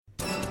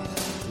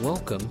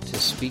Welcome to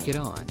Speak It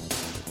On.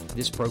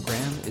 This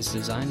program is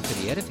designed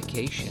for the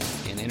edification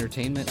and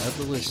entertainment of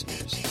the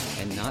listeners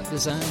and not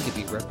designed to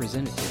be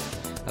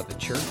representative of a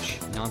church,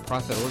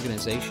 nonprofit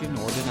organization,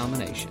 or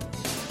denomination.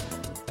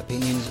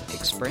 Opinions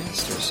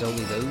expressed are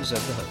solely those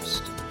of the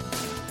host.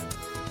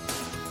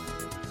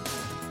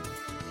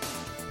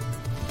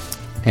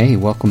 Hey,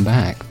 welcome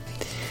back.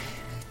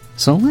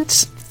 So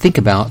let's think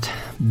about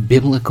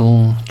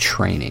biblical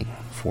training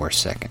for a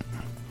second.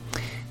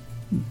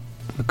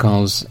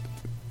 Because,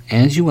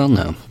 as you well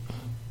know,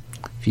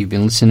 if you've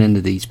been listening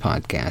to these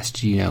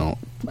podcasts, you know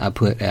I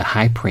put a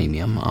high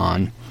premium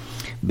on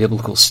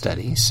biblical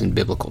studies and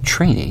biblical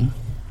training.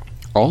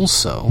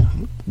 Also,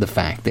 the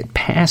fact that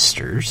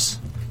pastors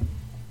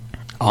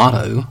ought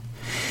to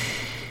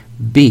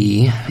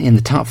be in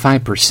the top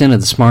 5% of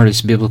the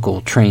smartest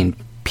biblical trained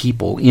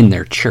people in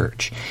their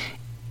church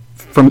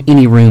from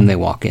any room they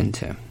walk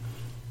into.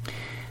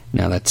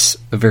 Now, that's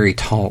a very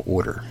tall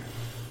order.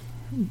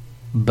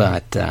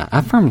 But I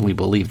firmly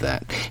believe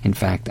that. In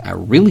fact, I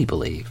really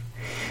believe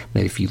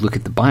that if you look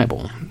at the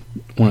Bible,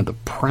 one of the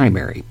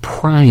primary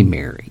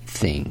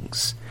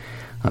things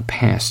a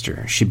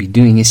pastor should be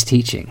doing is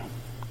teaching.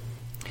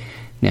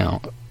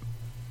 Now,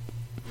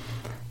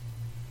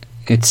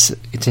 it's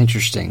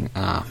interesting.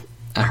 I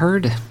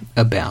heard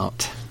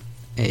about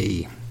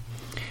a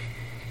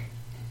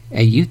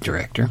youth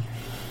director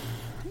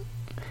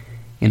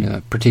in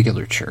a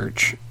particular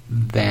church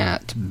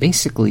that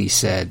basically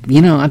said,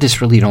 I just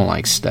really don't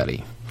like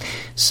study.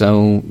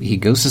 So he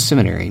goes to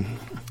seminary,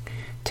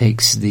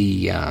 takes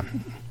the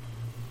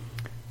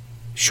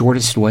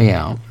shortest way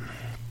out,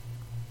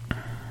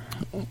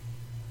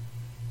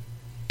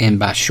 and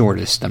by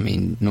shortest, I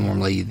mean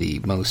normally the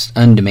most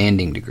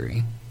undemanding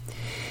degree,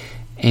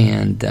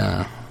 and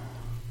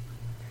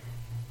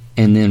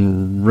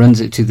then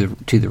runs it to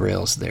the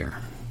rails there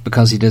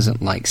because he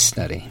doesn't like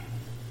study.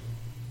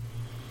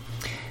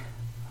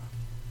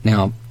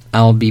 Now,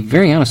 I'll be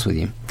very honest with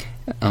you.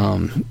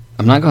 I'm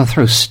not going to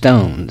throw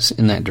stones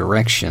in that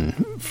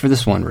direction for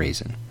this one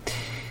reason.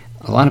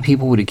 A lot of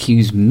people would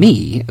accuse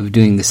me of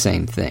doing the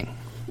same thing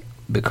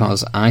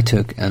because I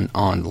took an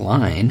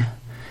online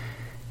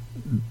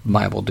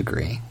Bible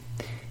degree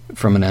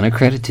from an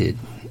unaccredited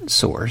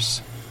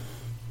source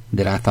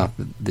that I thought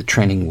the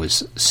training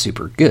was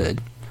super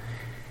good.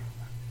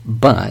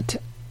 But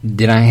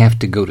did I have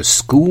to go to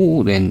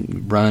school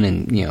and run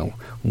and,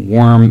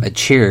 warm a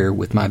chair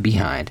with my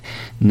behind?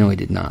 No, I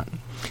did not.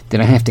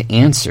 Did I have to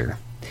answer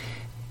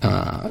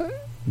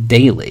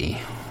daily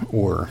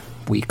or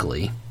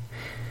weekly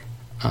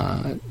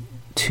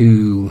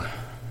to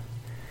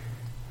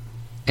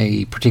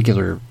a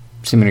particular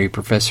seminary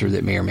professor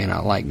that may or may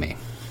not like me?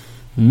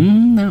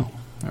 No,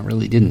 I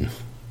really didn't.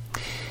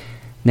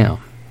 Now,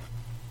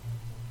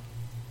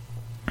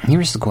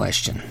 here's the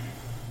question.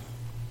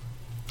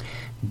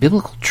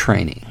 Biblical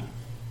training.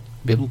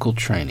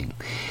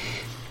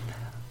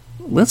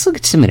 Let's look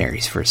at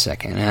seminaries for a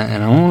second,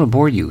 and I don't want to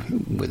bore you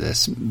with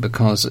this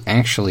because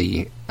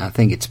actually I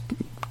think it's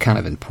kind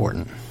of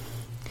important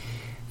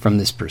from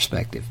this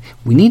perspective.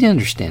 We need to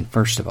understand,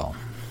 first of all,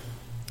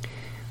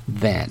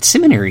 that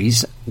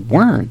seminaries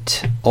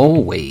weren't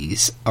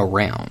always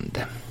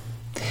around.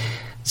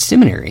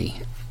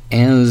 Seminary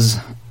as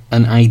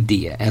an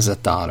idea, as a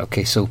thought,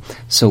 okay, so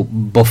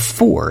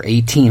before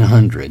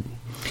 1800,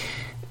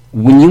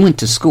 when you went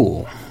to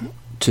school,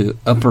 to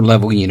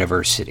upper-level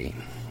university,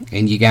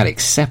 and you got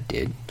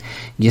accepted,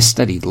 you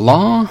studied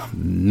law,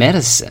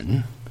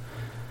 medicine,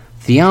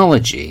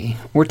 theology,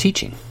 or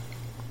teaching.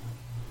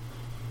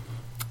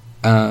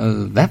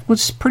 That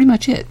was pretty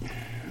much it.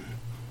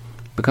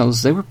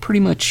 Because they were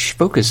pretty much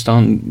focused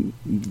on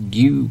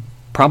you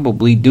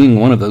probably doing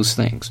one of those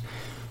things.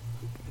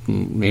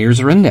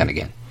 Here's a rundown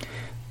again.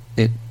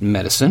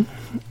 Medicine,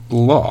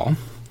 law,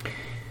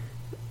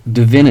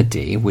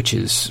 divinity, which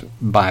is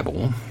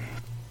Bible,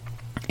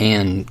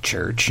 and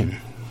church, and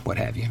what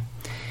have you.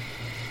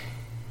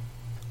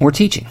 Or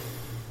teaching.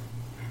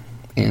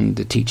 And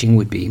the teaching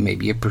would be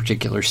maybe a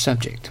particular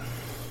subject.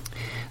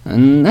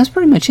 And that's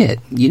pretty much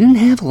it. You didn't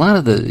have a lot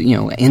of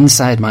the,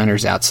 inside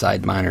minors,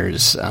 outside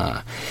minors,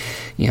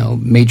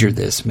 major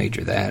this,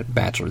 major that,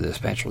 bachelor this,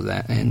 bachelor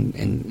that,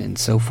 and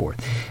so forth.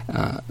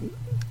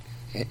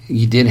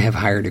 You did have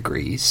higher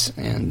degrees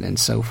and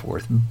so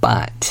forth.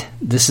 But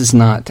this is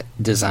not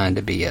designed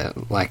to be a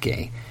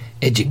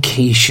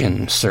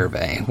education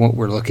survey. What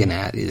we're looking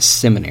at is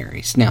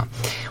seminaries. Now,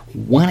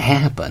 what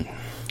happened?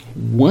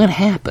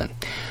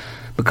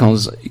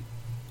 Because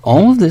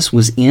all of this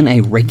was in a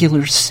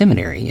regular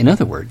seminary. In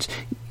other words,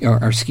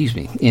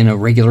 in a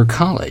regular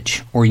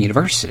college or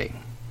university.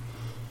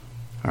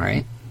 All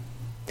right?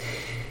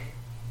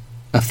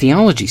 A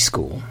theology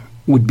school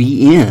would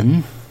be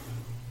in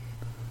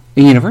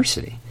a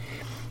university.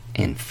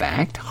 In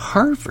fact,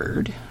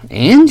 Harvard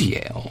and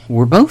Yale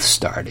were both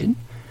started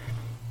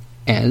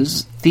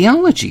as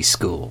theology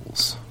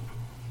schools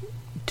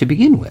to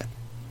begin with,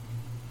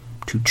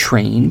 to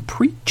train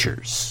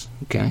preachers.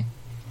 Okay?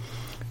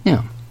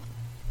 Now,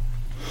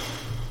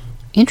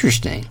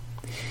 interesting.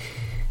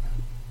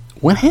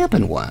 what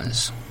happened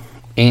was,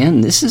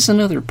 and this is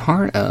another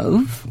part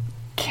of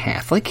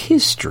Catholic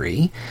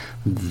history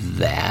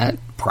that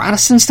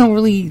Protestants don't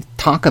really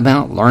talk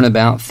about, learn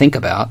about, think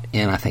about,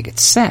 and I think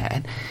it's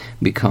sad,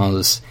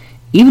 because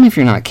even if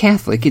you're not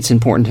Catholic, it's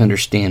important to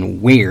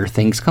understand where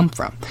things come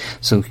from.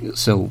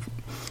 So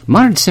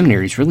modern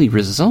seminaries really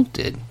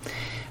resulted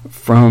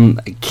from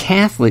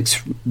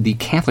Catholics, the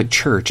Catholic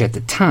Church at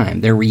the time,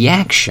 their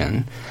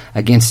reaction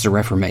against the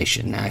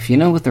Reformation. Now, if you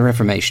know what the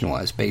Reformation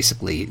was,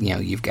 basically,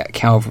 you've got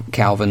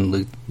Calvin,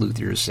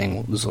 Luther,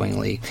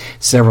 Zwingli,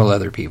 several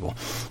other people.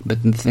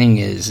 But the thing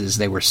is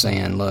they were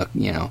saying, look,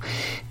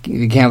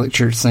 the Catholic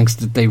Church thinks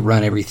that they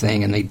run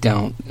everything, and they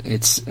don't.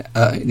 It's,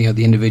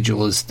 the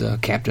individual is the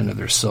captain of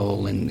their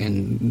soul,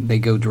 and they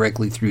go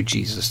directly through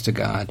Jesus to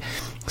God.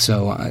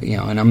 So,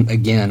 and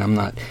I'm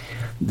not.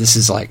 This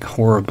is like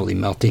horribly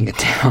melting it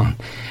down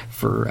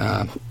for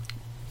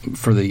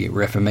the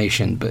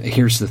Reformation. But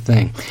here's the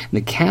thing: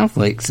 the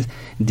Catholics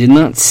did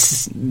not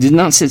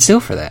sit still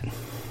for that.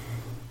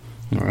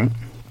 All right,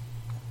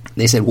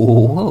 they said,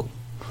 "Whoa.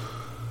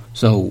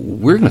 So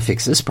we're going to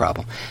fix this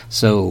problem."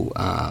 So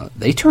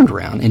they turned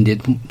around and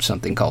did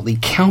something called the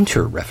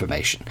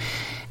Counter-Reformation.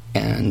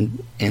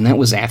 And that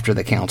was after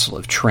the Council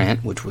of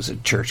Trent, which was a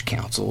church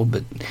council,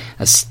 but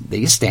they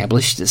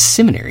established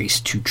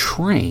seminaries to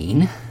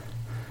train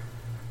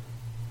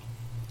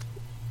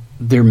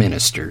their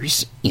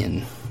ministers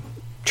in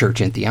church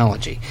and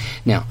theology.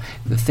 Now,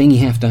 the thing you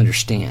have to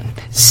understand,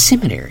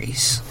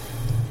 seminaries,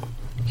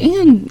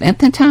 and at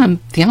that time,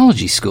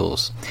 theology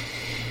schools,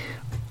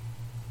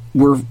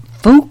 were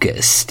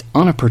focused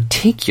on a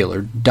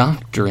particular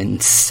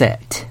doctrine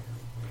set.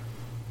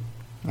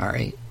 All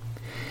right?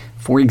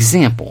 For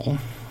example,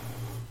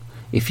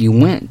 if you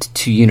went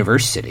to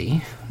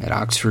university at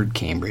Oxford,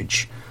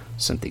 Cambridge,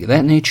 something of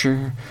that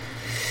nature,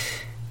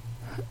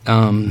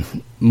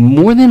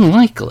 more than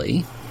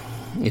likely,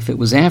 if it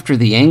was after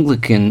the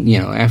Anglican,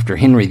 after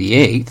Henry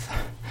VIII,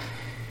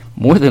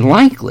 more than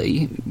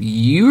likely,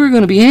 you were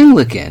going to be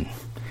Anglican.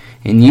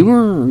 And you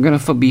were going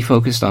to be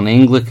focused on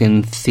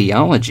Anglican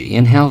theology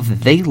and how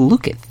they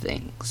look at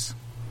things.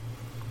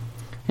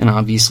 And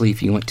obviously,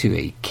 if you went to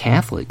a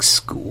Catholic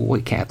school,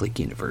 a Catholic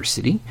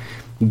university,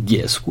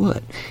 guess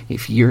what?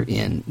 If you're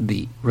in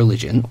the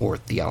religion or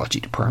theology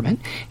department,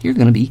 you're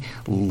going to be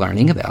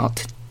learning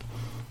about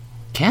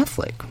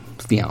Catholic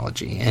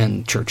theology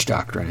and church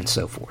doctrine and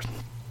so forth.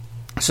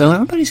 So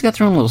everybody's got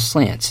their own little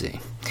slant, see?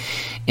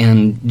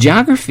 And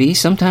geography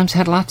sometimes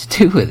had a lot to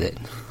do with it.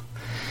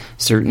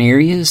 Certain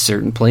areas,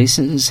 certain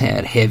places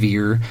had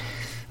heavier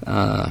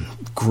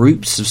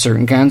groups of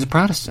certain kinds of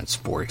Protestants.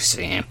 For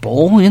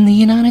example, in the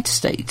United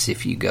States,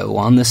 if you go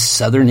on the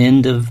southern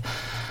end of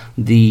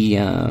the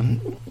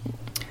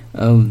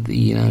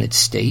United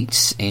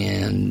States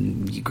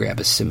and you grab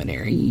a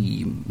seminary,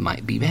 you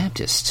might be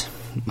Baptist.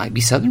 Might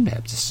be Southern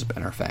Baptist, as a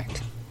matter of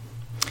fact.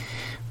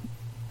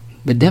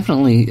 But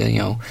definitely,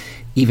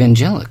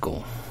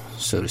 evangelical,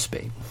 so to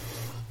speak.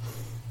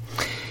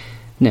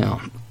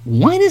 Now,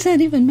 why does that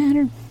even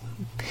matter?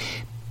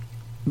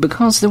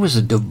 Because there was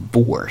a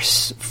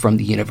divorce from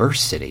the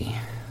university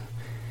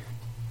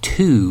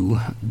to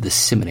the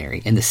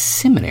seminary, and the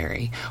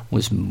seminary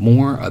was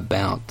more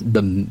about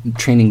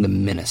training the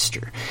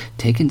minister,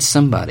 taking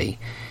somebody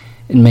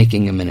and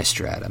making a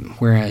minister out of him.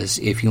 Whereas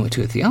if you went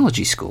to a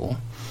theology school,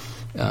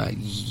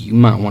 you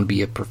might want to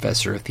be a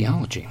professor of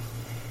theology.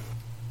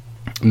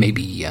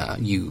 Maybe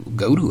you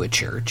go to a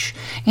church,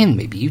 and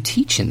maybe you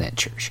teach in that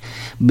church,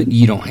 but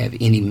you don't have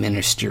any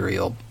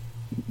ministerial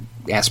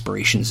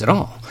aspirations at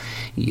all.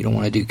 You don't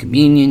want to do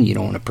communion, you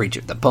don't want to preach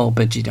at the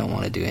pulpit, you don't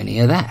want to do any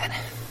of that.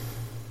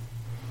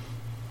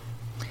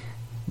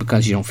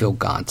 Because you don't feel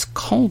God's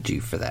called you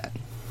for that.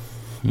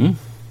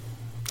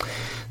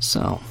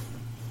 So,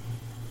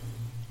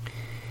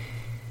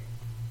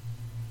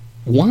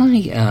 why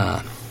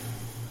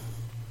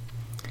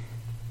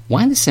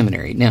the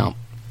seminary? Now,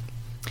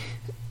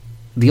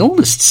 the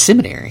oldest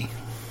seminary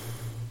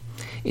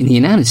in the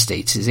United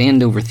States is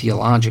Andover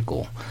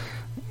Theological,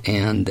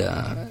 and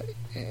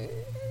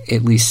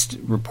at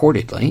least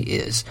reportedly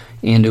is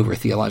Andover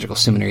Theological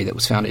Seminary, that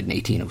was founded in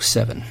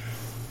 1807.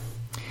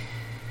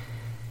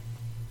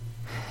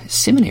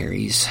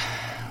 Seminaries,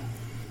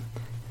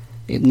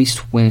 at least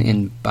when,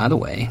 and by the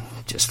way,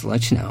 just to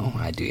let you know,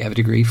 I do have a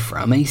degree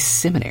from a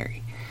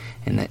seminary,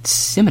 and that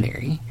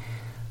seminary,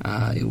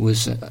 it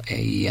was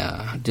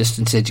a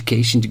distance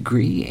education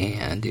degree,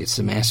 and it's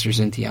a master's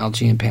in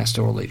theology and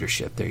pastoral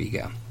leadership. There you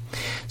go.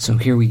 So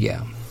here we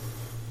go.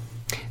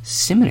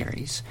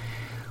 Seminaries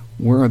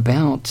were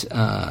about,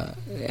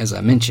 as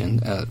I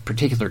mentioned, a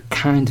particular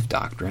kind of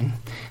doctrine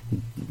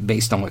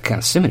based on what kind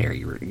of seminary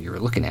you were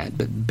looking at.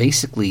 But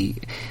basically,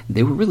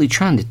 they were really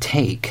trying to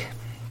take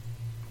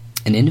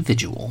an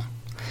individual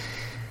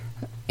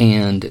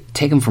and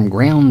take them from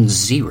ground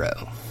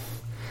zero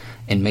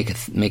and make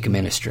a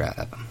minister out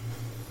of them.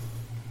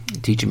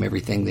 Teach them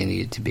everything they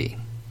needed to be.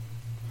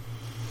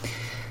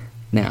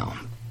 Now,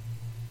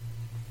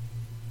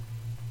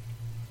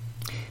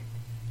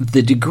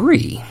 the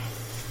degree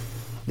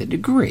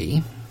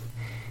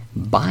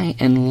by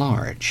and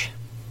large,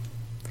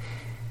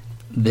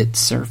 that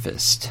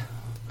surfaced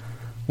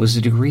was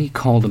a degree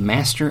called a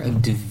Master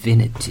of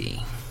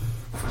Divinity.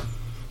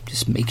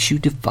 Just makes you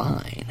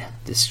divine,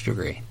 this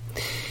degree.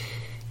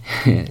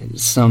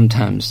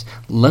 Sometimes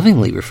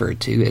lovingly referred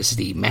to as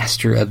the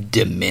Master of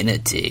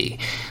Diminity,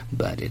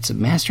 but it's a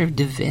Master of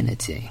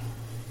Divinity.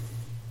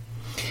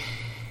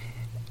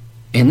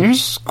 And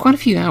there's quite a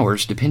few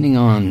hours, depending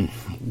on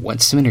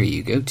what seminary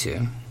you go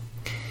to.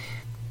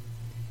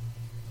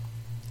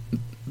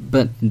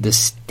 But the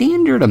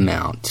standard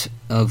amount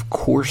of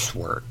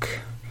coursework,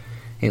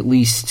 at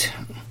least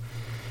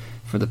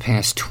for the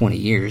past 20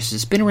 years,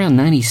 has been around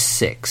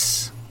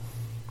 96.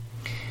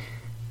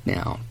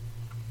 Now,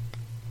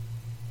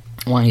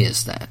 why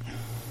is that?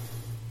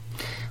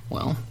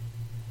 Well,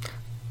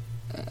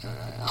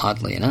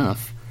 oddly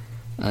enough,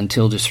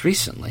 until just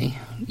recently,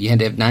 you had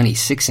to have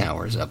 96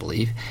 hours, I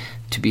believe,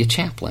 to be a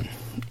chaplain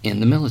in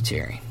the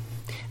military.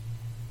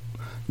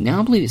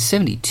 Now I believe it's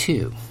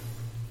 72,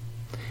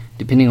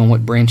 depending on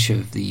what branch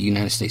of the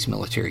United States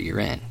military you're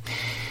in.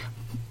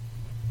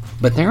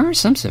 But there are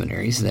some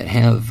seminaries that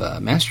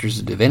have Masters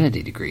of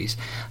Divinity degrees.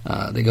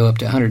 They go up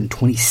to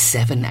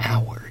 127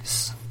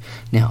 hours.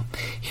 Now,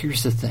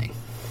 here's the thing.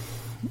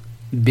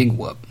 Big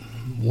whoop.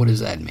 What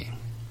does that mean?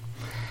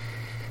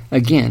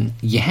 Again,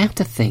 you have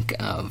to think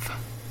of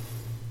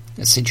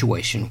a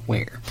situation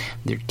where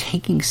they're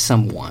taking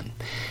someone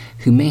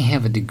who may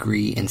have a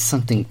degree in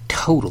something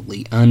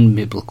totally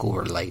unbiblical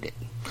related.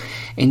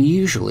 And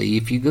usually,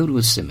 if you go to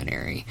a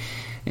seminary,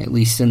 at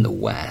least in the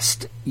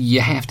West, you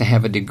have to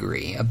have a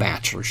degree, a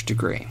bachelor's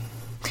degree.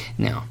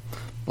 Now,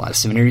 a lot of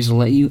seminaries will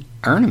let you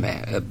earn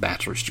a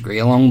bachelor's degree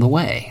along the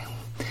way.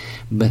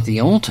 But the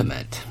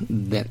ultimate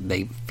that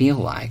they feel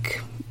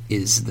like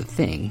is the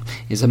thing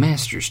is a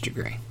master's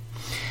degree.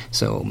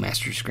 So,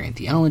 master's degree in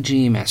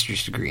theology,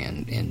 master's degree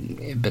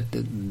but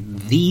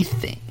the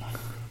thing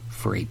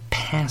for a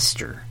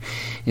pastor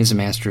is a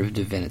Master of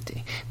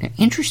Divinity. Now,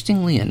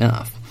 interestingly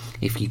enough,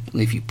 if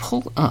you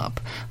pull up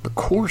the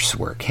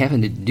coursework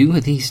having to do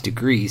with these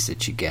degrees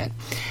that you get,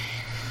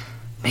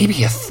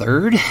 maybe a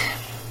third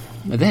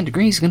of that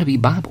degree is going to be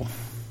Bible.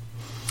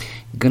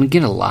 You're going to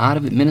get a lot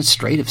of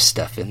administrative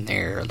stuff in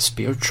there,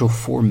 spiritual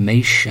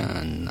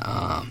formation.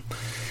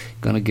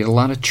 Going to get a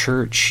lot of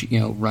church,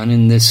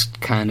 running this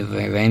kind of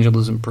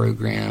evangelism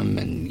program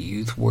and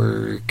youth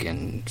work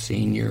and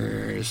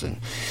seniors and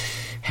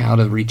how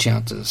to reach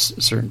out to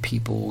certain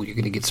people. You're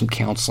going to get some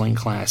counseling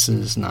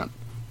classes, not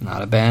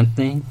a bad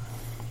thing.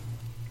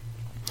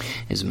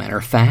 As a matter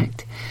of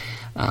fact,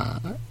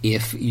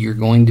 if you're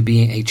going to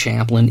be a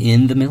chaplain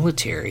in the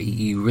military,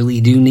 you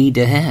really do need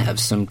to have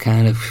some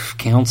kind of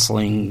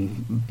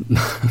counseling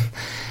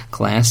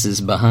classes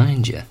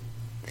behind you.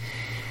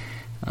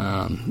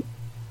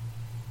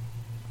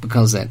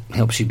 Because that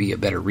helps you be a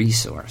better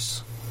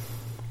resource.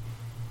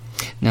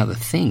 Now the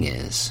thing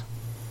is,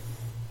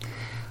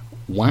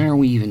 why are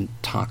we even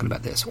talking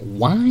about this?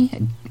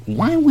 Why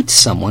would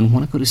someone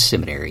want to go to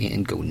seminary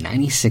and go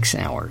 96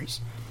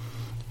 hours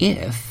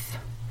if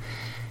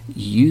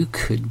you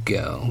could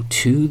go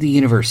to the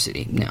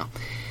university? Now,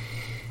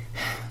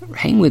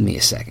 hang with me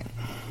a second,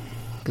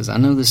 because I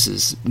know this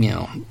is,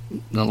 a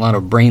lot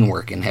of brain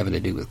work and having to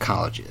do with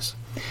colleges.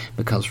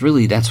 Because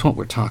really, that's what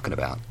we're talking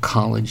about,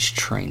 college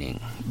training.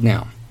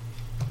 Now,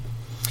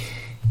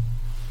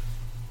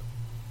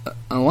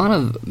 a lot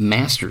of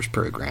master's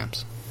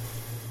programs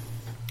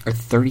are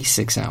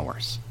 36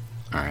 hours,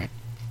 all right?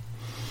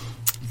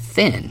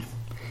 Then,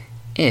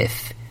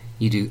 if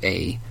you do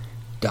a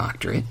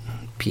doctorate,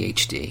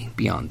 PhD,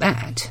 beyond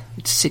that,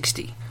 it's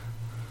 60.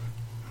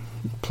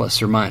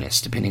 Plus or minus,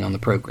 depending on the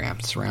program.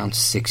 It's around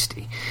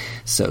 60.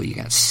 So you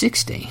got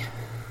 60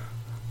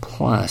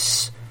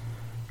 plus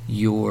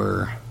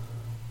your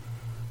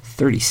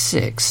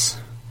 36,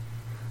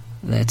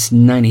 that's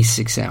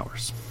 96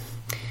 hours.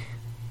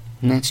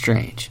 And that's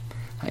strange.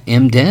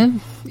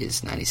 MDiv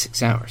is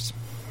 96 hours.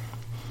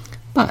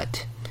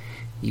 But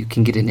you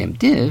can get an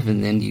MDiv,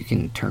 and then you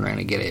can turn around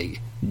and get a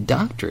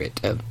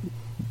doctorate of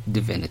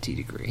divinity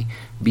degree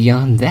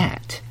beyond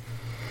that,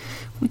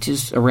 which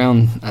is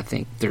around, I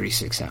think,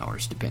 36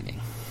 hours,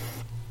 depending.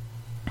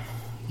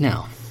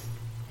 Now,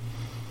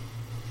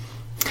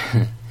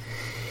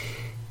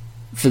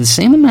 for the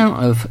same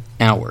amount of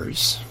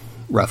hours,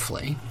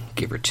 roughly,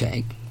 give or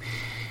take,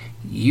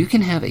 you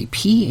can have a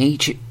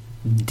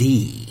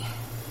PhD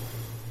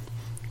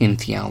in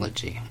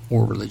theology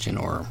or religion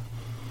or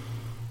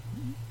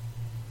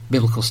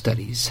biblical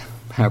studies,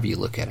 however you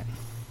look at it.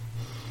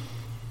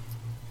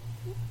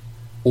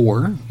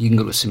 Or you can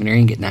go to a seminary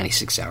and get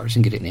 96 hours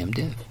and get an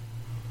MDiv.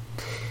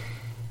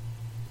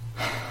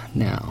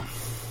 Now,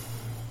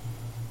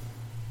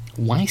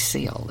 why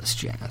say all this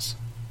jazz?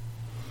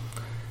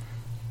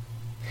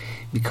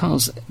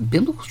 Because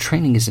biblical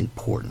training is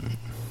important.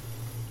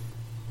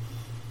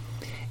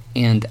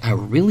 And I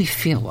really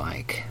feel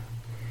like,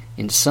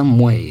 in some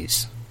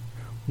ways,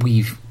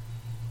 we've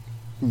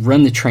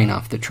run the train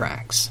off the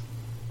tracks.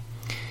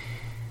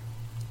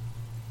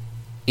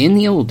 In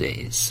the old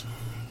days,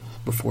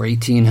 before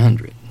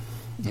 1800,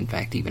 in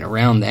fact, even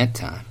around that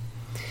time,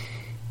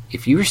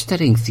 if you were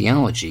studying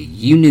theology,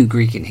 you knew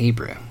Greek and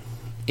Hebrew.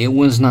 It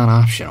was not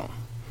optional.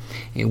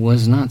 It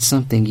was not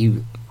something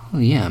you, oh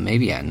yeah,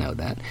 maybe I know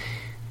that.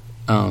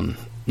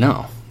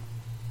 No.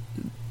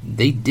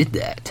 They did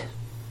that.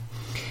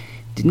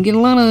 Didn't get a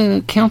lot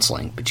of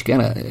counseling, but you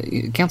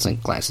got counseling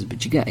classes,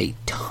 but you got a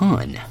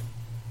ton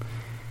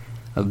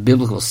of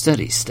biblical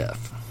studies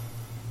stuff.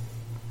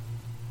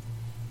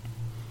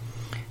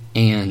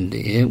 And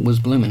it was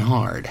blooming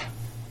hard.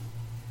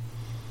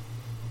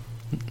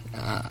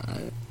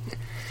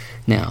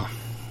 Now,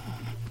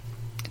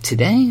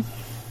 today,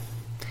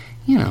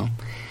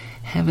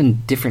 having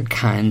different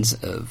kinds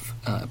of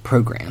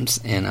programs,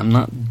 and I'm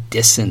not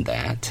dissing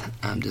that,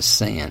 I'm just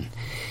saying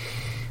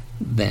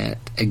that,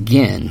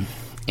 again,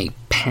 a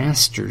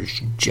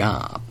pastor's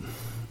job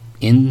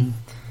in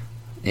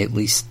at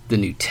least the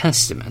New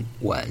Testament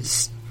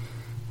was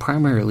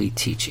primarily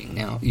teaching.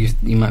 Now, you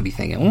might be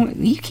thinking, well,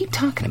 you keep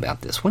talking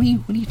about this. What do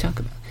you talk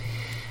about?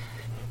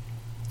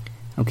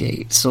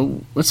 Okay,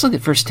 so let's look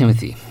at 1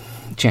 Timothy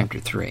chapter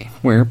 3,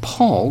 where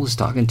Paul is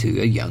talking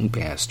to a young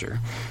pastor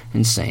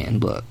and saying,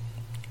 look,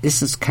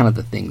 this is kind of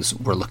the things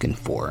we're looking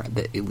for,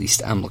 that at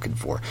least I'm looking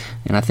for,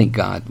 and I think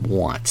God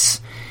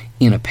wants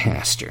in a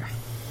pastor.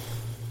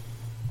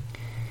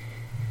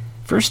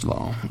 First of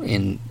all,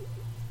 in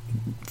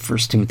 1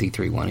 Timothy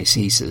 3:1,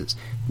 he says,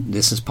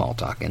 this is Paul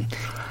talking,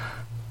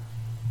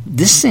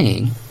 this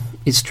saying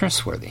is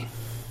trustworthy.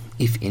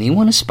 If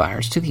anyone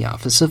aspires to the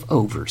office of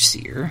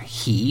overseer,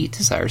 he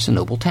desires a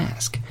noble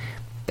task.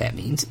 That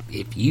means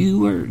if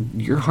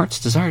your heart's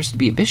desire is to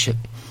be a bishop,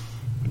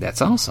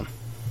 that's awesome.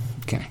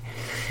 Okay.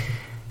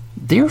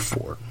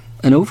 Therefore,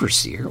 an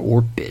overseer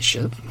or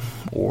bishop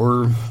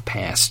or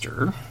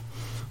pastor,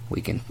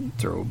 we can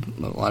throw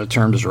a lot of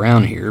terms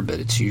around here, but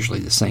it's usually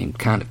the same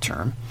kind of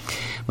term,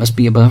 must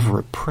be above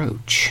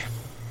reproach.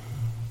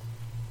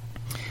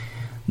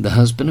 The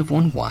husband of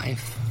one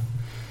wife,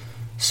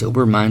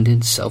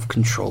 sober-minded,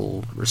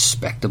 self-controlled,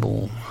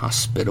 respectable,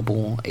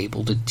 hospitable,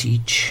 able to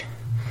teach,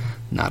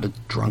 not a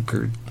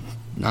drunkard,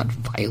 not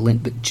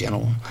violent but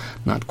gentle,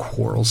 not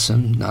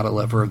quarrelsome, not a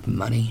lover of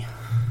money.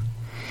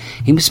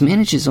 He must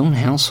manage his own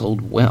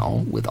household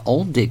well, with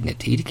all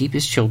dignity, to keep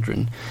his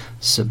children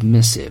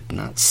submissive,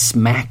 not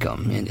smack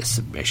them into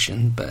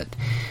submission, but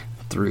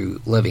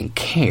through loving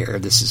care.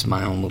 This is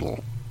my own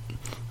little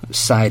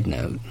side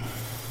note,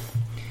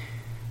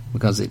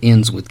 because it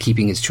ends with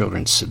keeping his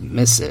children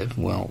submissive.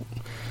 Well,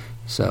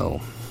 so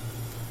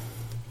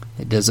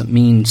it doesn't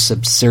mean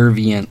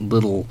subservient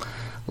little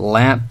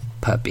lap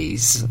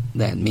puppies.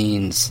 That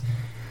means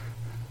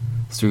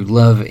through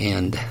love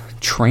and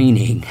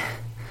training,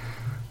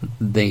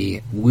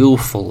 they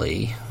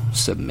willfully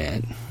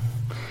submit.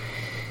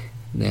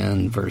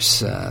 Then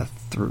verse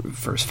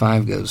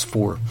 5 goes,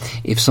 for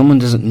if someone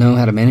doesn't know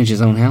how to manage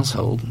his own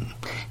household,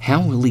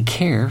 how will he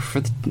care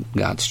for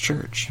God's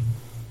church?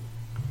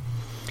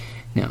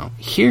 Now,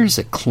 here's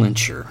a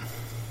clincher.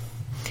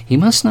 He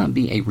must not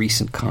be a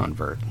recent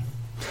convert,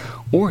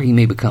 or he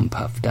may become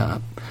puffed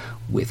up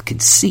with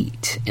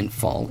conceit and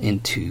fall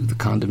into the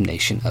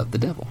condemnation of the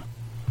devil.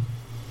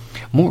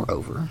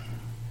 Moreover,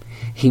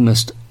 he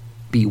must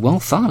be well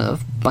thought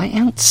of by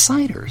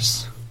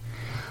outsiders,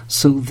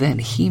 so that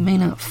he may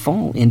not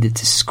fall into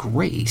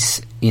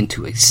disgrace,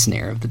 into a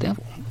snare of the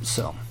devil.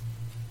 So,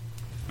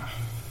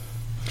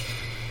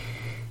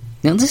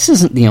 now this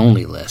isn't the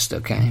only list,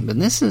 okay? But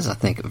this is, I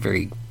think, a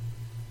very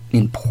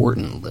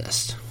important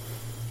list.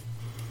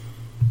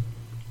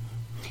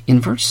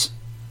 In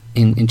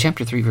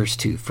chapter 3, verse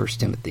 2, 1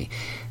 Timothy,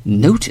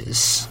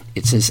 notice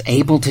it says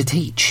able to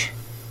teach.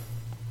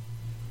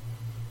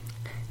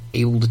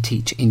 Able to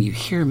teach. And you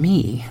hear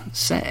me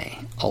say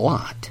a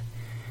lot,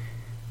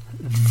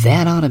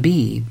 that ought to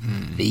be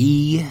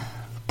the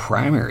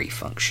primary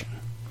function.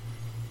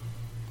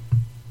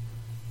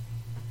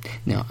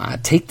 Now, I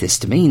take this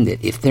to mean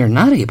that if they're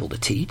not able to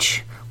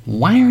teach,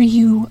 why are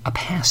you a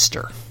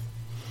pastor?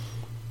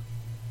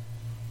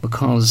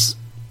 Because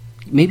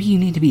maybe you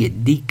need to be a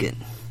deacon.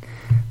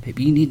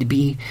 Maybe you need to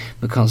be,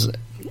 because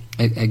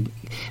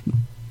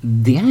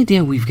the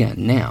idea we've got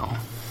now,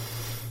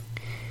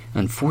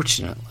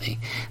 unfortunately,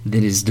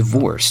 that is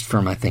divorced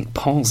from, I think,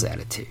 Paul's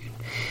attitude,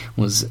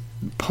 was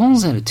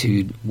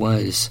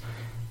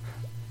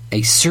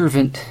a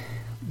servant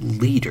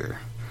leader,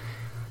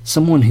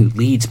 someone who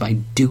leads by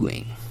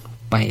doing,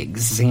 by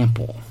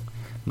example,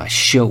 by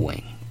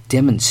showing,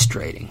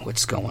 demonstrating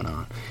what's going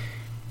on.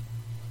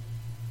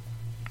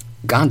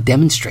 God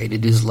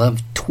demonstrated his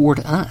love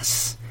toward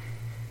us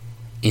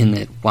in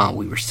that while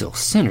we were still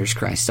sinners,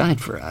 Christ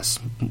died for us.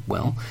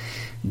 Well,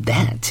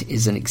 that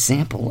is an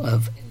example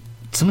of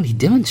somebody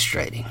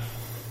demonstrating.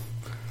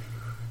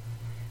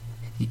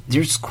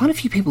 There's quite a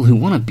few people who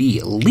want to be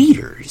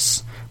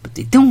leaders, but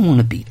they don't want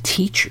to be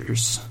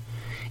teachers.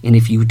 And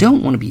if you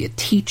don't want to be a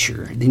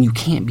teacher, then you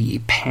can't be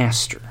a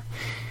pastor.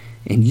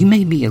 And you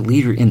may be a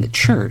leader in the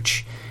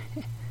church,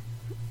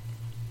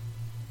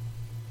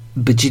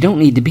 but you don't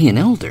need to be an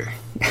elder.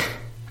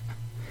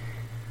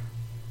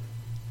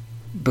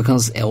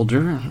 because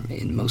elder,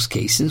 in most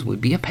cases,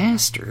 would be a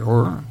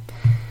pastor,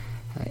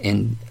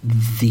 and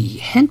the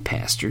head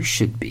pastor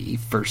should be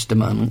first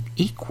among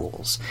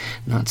equals,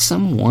 not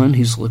someone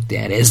who's looked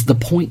at as the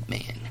point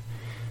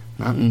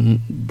man.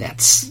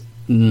 That's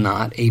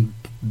not a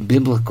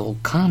biblical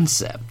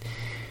concept.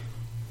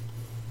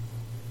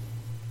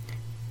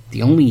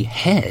 The only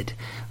head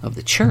of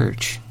the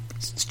church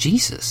is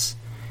Jesus.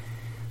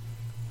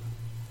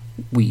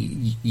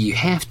 You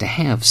have to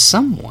have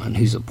someone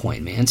who's a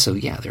point man, so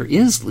yeah, there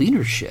is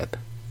leadership.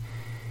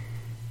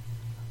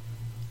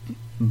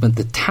 But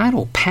the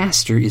title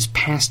pastor is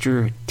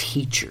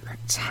pastor-teacher.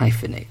 It's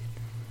hyphenated.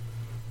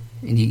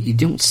 And you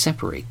don't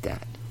separate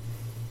that.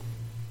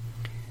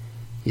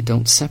 You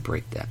don't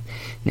separate that.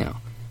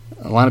 Now,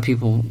 a lot of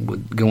people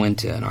would go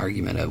into an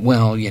argument of,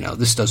 well,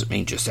 this doesn't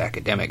mean just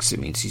academics. It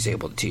means he's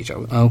able to teach.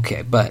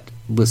 Okay, but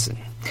listen,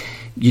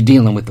 you're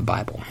dealing with the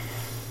Bible.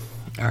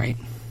 All right?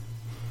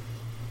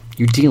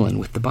 You're dealing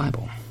with the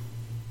Bible.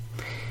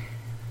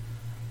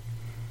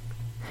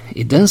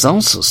 It does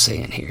also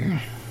say in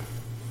here,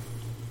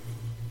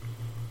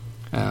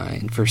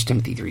 in 1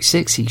 Timothy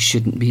 3:6, he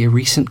shouldn't be a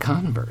recent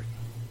convert.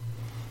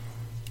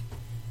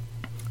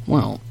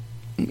 Well,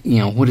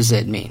 what does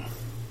that mean?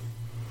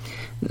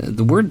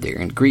 The word there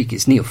in Greek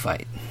is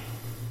neophyte,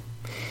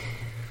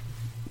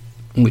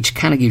 which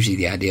kind of gives you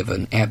the idea of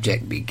an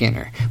abject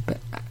beginner.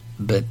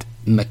 But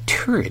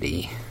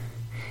maturity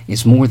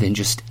is more than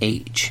just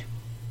age.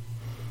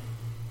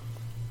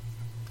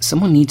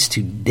 Someone needs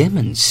to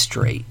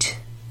demonstrate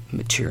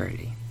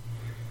maturity.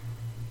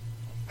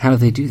 How do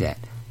they do that?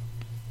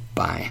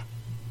 By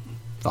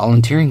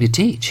volunteering to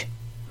teach.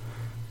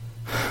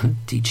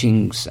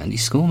 Teaching Sunday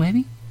school,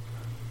 maybe?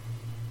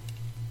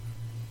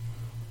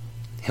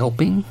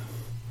 Helping,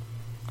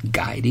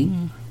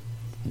 guiding,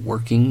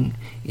 working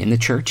in the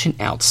church and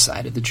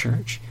outside of the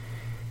church.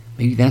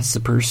 Maybe that's the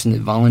person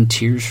that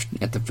volunteers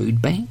at the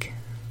food bank.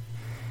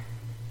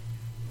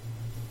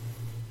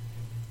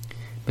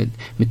 But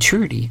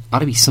maturity ought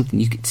to be something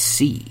you could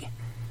see.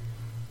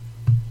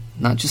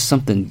 Not just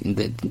something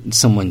that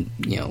someone,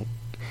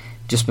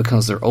 just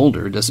because they're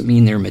older doesn't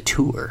mean they're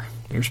mature.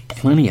 There's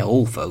plenty of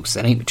old folks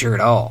that ain't mature at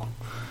all.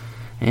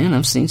 And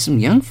I've seen some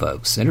young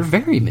folks that are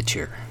very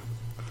mature.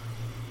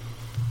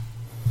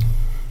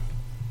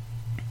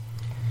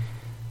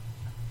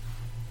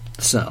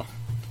 So,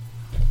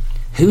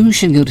 who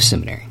should go to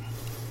seminary?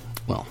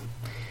 Well,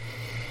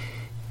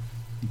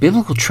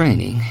 biblical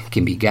training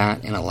can be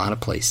got in a lot of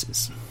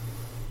places.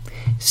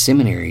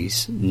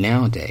 Seminaries,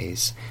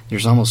 nowadays,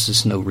 there's almost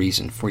just no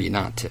reason for you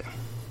not to.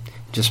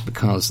 Just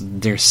because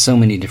there's so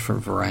many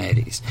different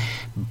varieties.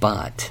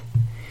 But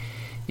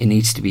it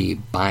needs to be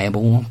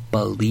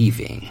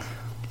Bible-believing,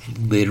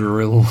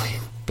 literally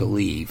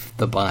believe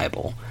the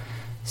Bible,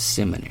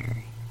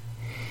 seminary.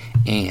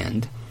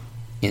 And,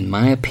 in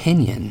my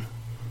opinion,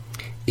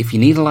 if you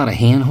need a lot of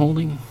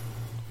hand-holding,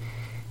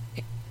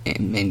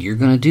 and you're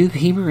going to do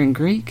Hebrew and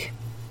Greek,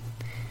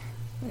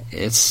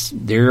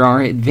 there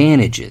are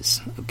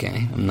advantages,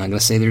 okay? I'm not going to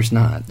say there's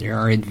not. There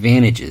are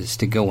advantages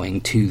to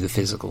going to the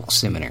physical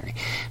seminary,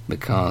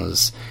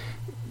 because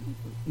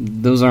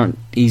those aren't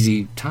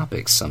easy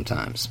topics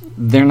sometimes.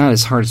 They're not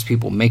as hard as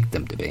people make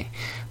them to be,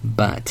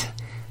 but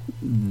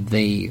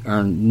they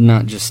are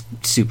not just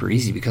super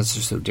easy because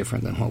they're so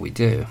different than what we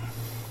do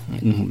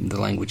in the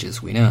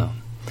languages we know.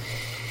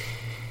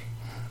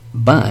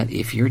 But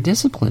if you're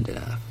disciplined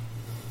enough,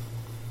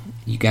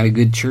 you got a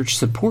good church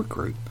support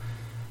group,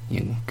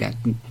 you got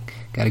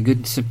a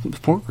good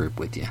support group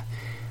with you,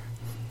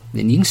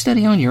 then you can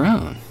study on your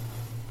own,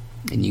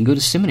 and you can go to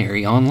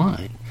seminary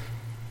online.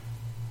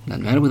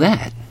 Doesn't matter with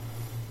that.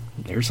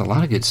 There's a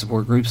lot of good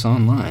support groups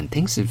online.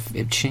 Things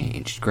have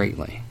changed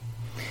greatly.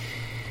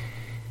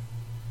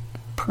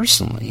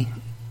 Personally,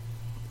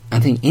 I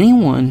think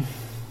anyone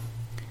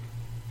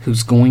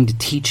who's going to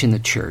teach in the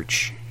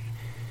church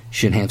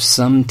should have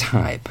some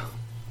type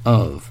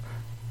of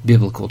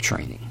biblical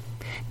training.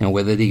 Now,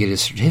 whether they get a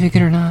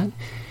certificate or not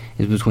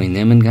is between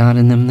them and God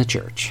and them and the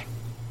church.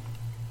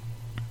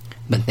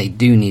 But they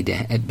need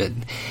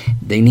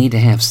to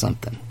have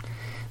something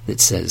that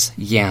says,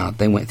 yeah,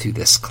 they went through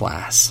this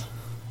class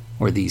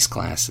or these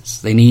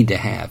classes. They need to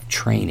have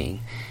training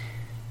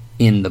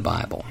in the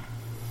Bible.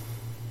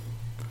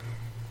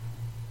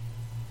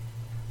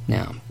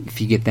 Now,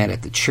 if you get that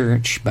at the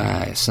church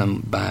by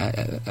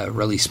a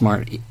really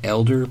smart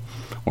elder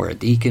or a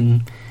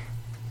deacon,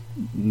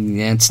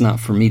 that's not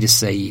for me to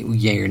say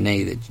yay or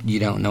nay that you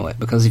don't know it,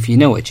 because if you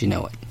know it, you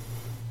know it.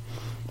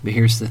 But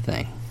here's the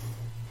thing.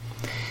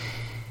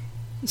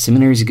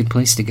 Seminary is a good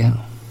place to go.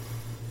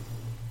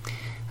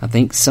 I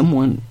think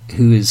someone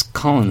who is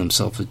calling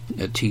themselves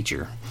a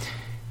teacher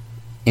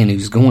and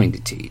who's going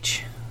to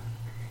teach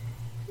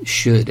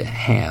should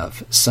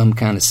have some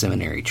kind of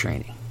seminary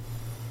training.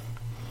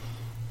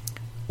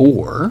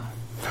 Or,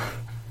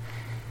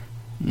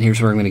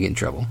 here's where I'm going to get in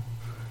trouble,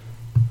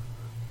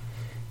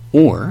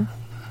 or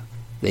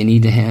they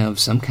need to have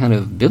some kind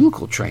of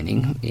biblical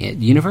training at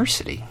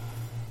university.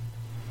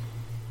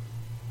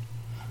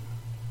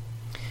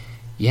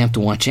 You have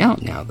to watch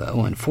out now,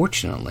 though,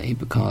 unfortunately,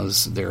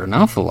 because there are an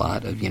awful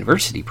lot of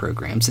university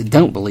programs that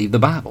don't believe the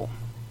Bible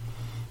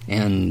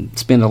and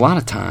spend a lot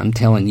of time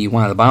telling you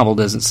why the Bible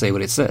doesn't say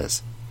what it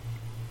says.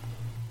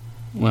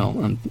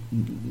 Well,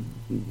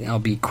 I'll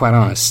be quite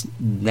honest,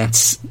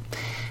 that's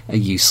a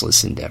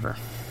useless endeavor.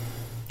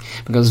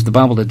 Because if the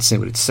Bible doesn't say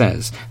what it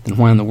says, then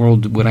why in the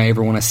world would I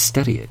ever want to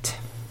study it?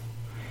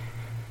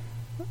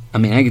 I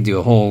mean, I could do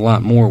a whole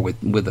lot more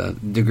with a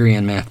degree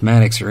in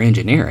mathematics or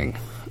engineering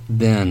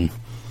than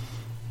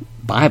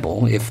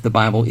Bible if the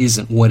Bible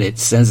isn't what it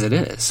says it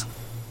is.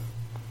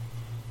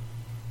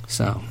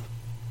 So,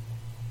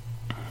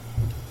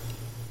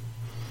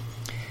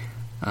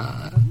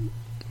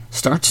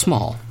 start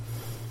small.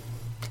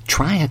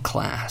 Try a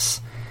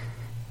class.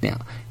 Now,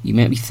 you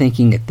might be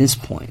thinking at this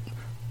point,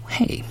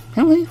 hey,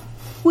 Emily,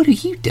 what have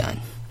you done?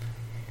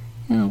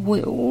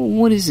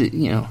 What is it,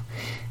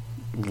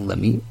 Let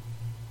me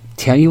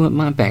tell you what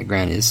my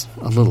background is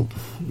a little,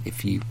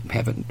 if you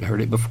haven't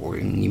heard it before,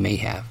 and you may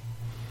have.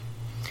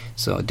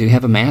 So I do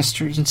have a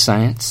master's in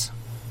science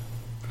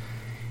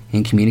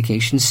in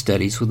communication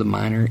studies with a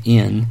minor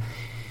in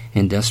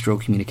industrial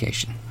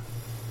communication.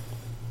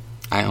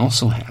 I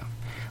also have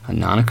a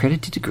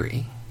non-accredited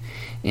degree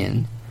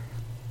and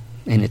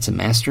it's a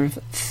Master of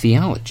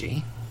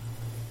Theology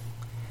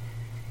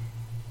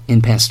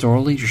in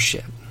Pastoral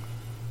Leadership.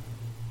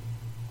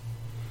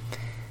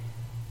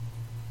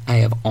 I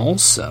have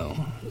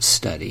also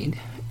studied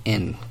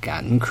and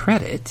gotten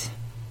credit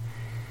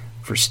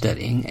for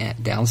studying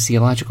at Dallas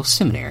Theological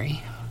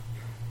Seminary,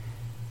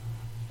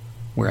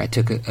 where I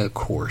took a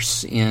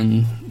course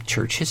in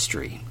church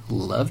history.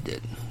 Loved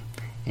it.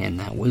 And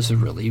that was a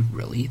really,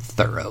 really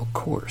thorough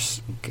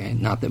course. Okay,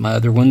 not that my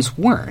other ones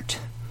weren't.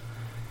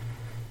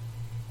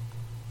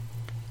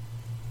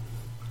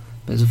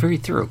 But it was a very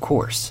thorough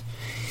course.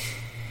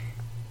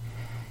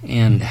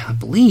 And I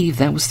believe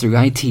that was through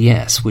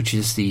ITS, which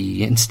is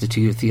the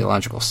Institute of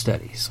Theological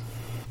Studies.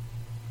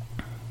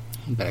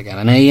 But I got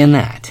an A in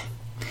that.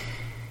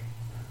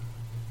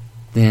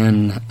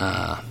 Then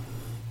I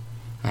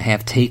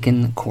have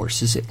taken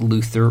courses at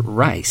Luther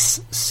Rice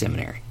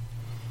Seminary.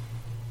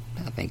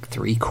 I think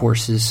 3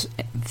 courses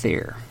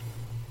there.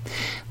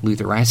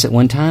 Luther Rice at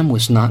one time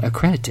was not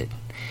accredited.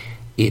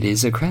 It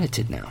is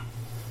accredited now.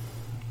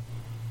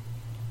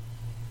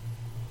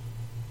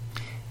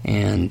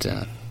 And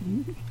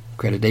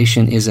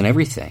accreditation isn't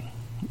everything.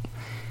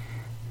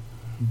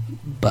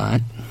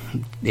 But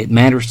it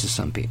matters to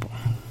some people.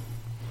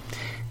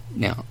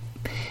 Now,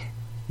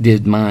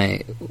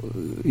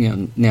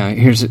 now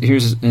here's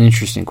an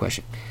interesting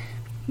question.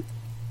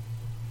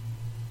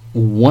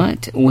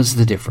 What was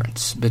the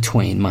difference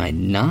between my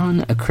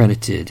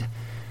non-accredited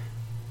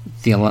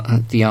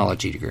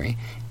theology degree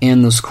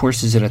and those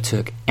courses that I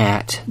took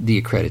at the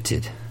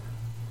accredited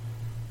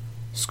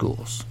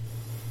schools?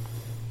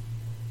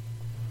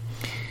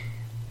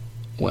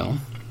 Well,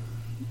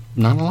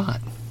 not a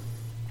lot.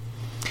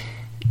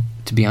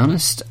 To be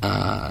honest,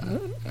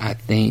 I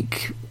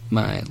think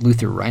my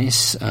Luther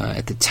Rice,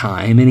 at the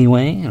time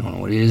anyway, I don't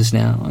know what it is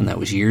now, and that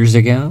was years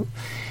ago,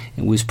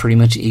 it was pretty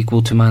much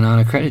equal to my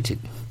non-accredited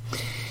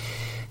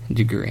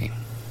degree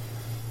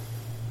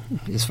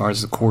as far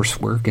as the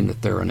coursework and the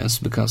thoroughness,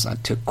 because I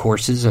took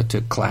courses, I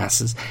took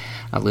classes,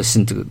 I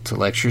listened to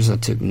lectures, I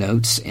took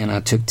notes, and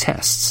I took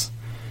tests,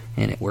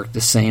 and it worked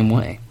the same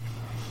way.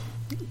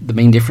 The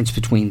main difference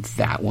between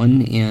that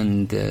one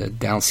and the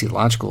Dallas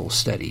Theological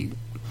Study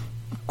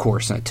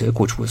course I took,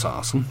 which was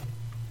awesome,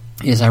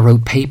 is I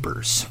wrote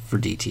papers for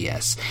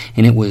DTS,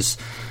 and it was,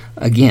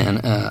 again,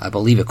 I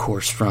believe a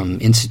course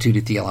from Institute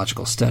of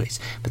Theological Studies,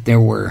 but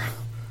there were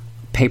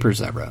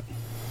papers I wrote.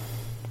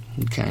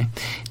 Okay,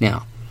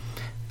 now,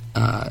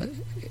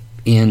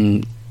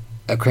 in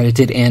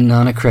accredited and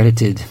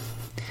non-accredited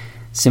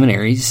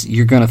seminaries,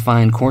 you're going to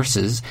find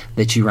courses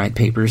that you write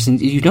papers and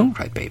you don't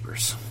write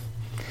papers.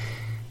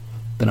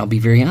 But I'll be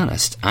very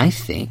honest, I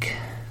think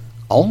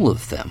all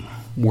of them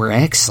were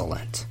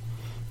excellent,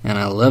 and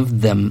I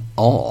loved them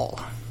all.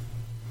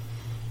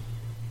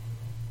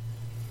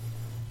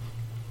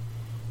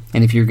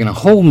 And if you're going to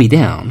hold me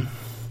down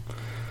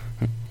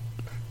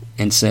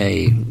and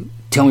say,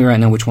 tell me right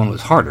now which one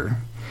was harder,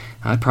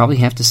 I'd probably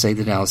have to say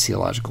the Dallas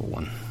Theological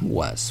one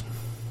was.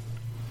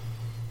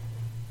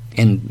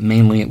 And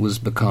mainly it was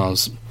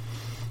because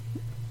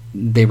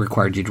they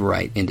required you to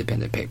write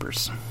independent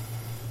papers.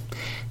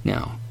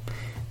 Now,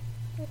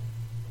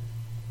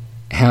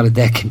 how did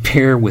that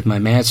compare with my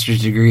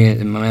master's degree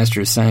and my Master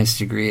of Science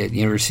degree at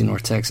University of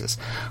North Texas?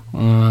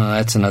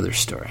 That's another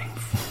story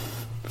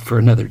for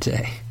another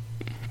day.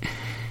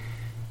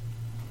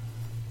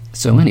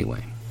 So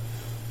anyway,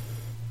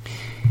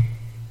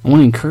 I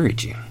want to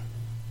encourage you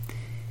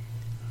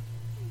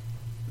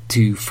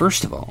to,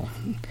 first of all,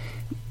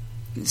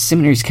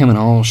 seminaries come in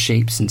all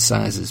shapes and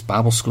sizes.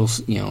 Bible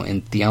schools,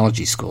 and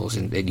theology schools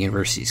and at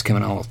universities come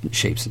in all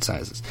shapes and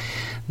sizes.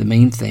 The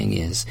main thing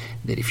is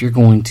that if you're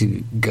going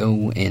to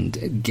go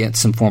and get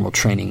some formal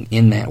training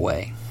in that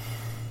way,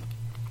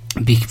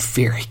 be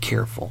very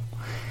careful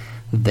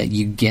that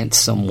you get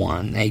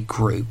someone, a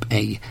group,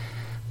 a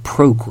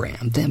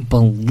program that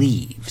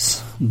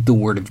believes the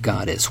Word of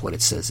God is what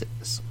it says it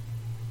is.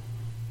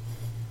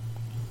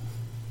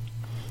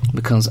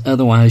 Because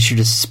otherwise you're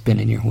just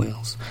spinning your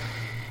wheels.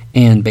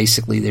 And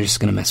basically they're just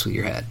going to mess with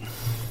your head.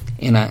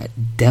 And I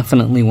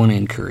definitely want to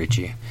encourage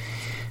you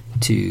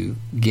to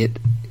get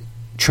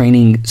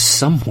training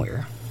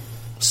somewhere,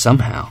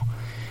 somehow,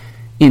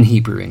 in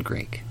Hebrew and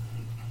Greek.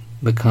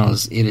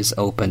 Because it has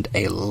opened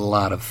a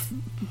lot of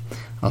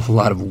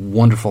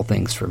wonderful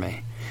things for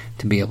me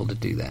to be able to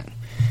do that.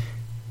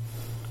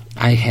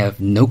 I have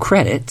no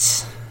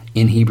credits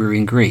in Hebrew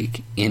and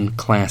Greek in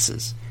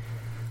classes.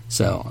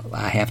 So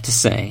I have to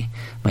say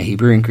my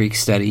Hebrew and Greek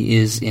study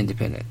is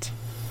independent.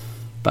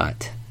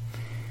 But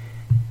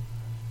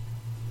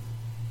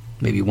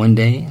maybe one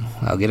day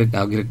I'll get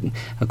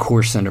a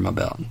course under my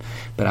belt.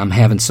 But I'm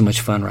having so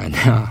much fun right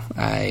now.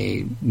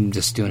 I'm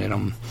just doing it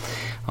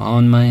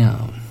on my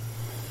own.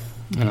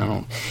 And I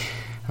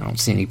don't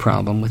see any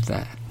problem with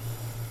that.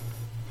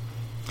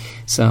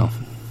 So,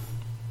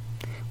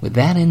 with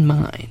that in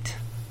mind,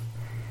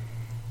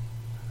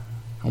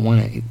 I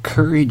want to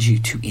encourage you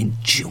to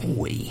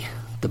enjoy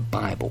the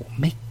Bible.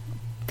 Make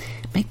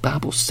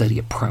Bible study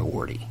a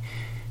priority.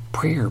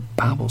 Prayer,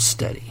 Bible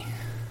study.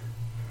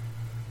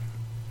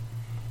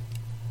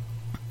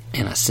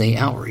 And I say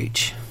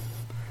outreach,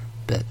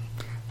 but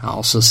I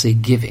also say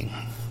giving.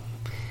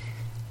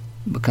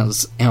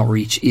 Because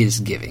outreach is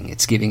giving.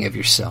 It's giving of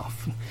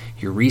yourself.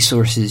 Your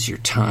resources, your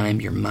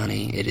time, your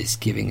money, it is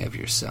giving of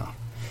yourself.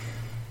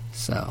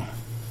 So,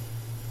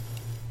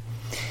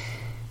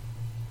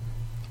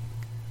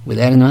 with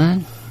that in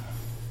mind,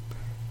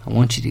 I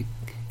want you to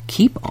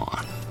keep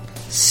on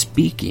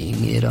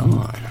speaking it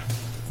on.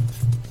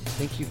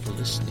 Thank you for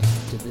listening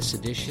to this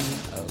edition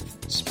of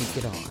Speak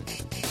It On.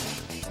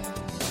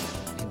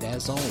 And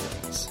as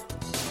always,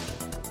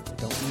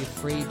 don't be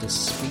afraid to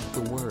speak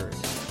the word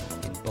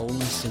in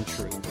boldness and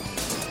truth.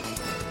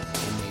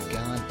 And may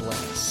God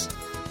bless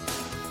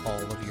all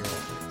of your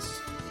efforts.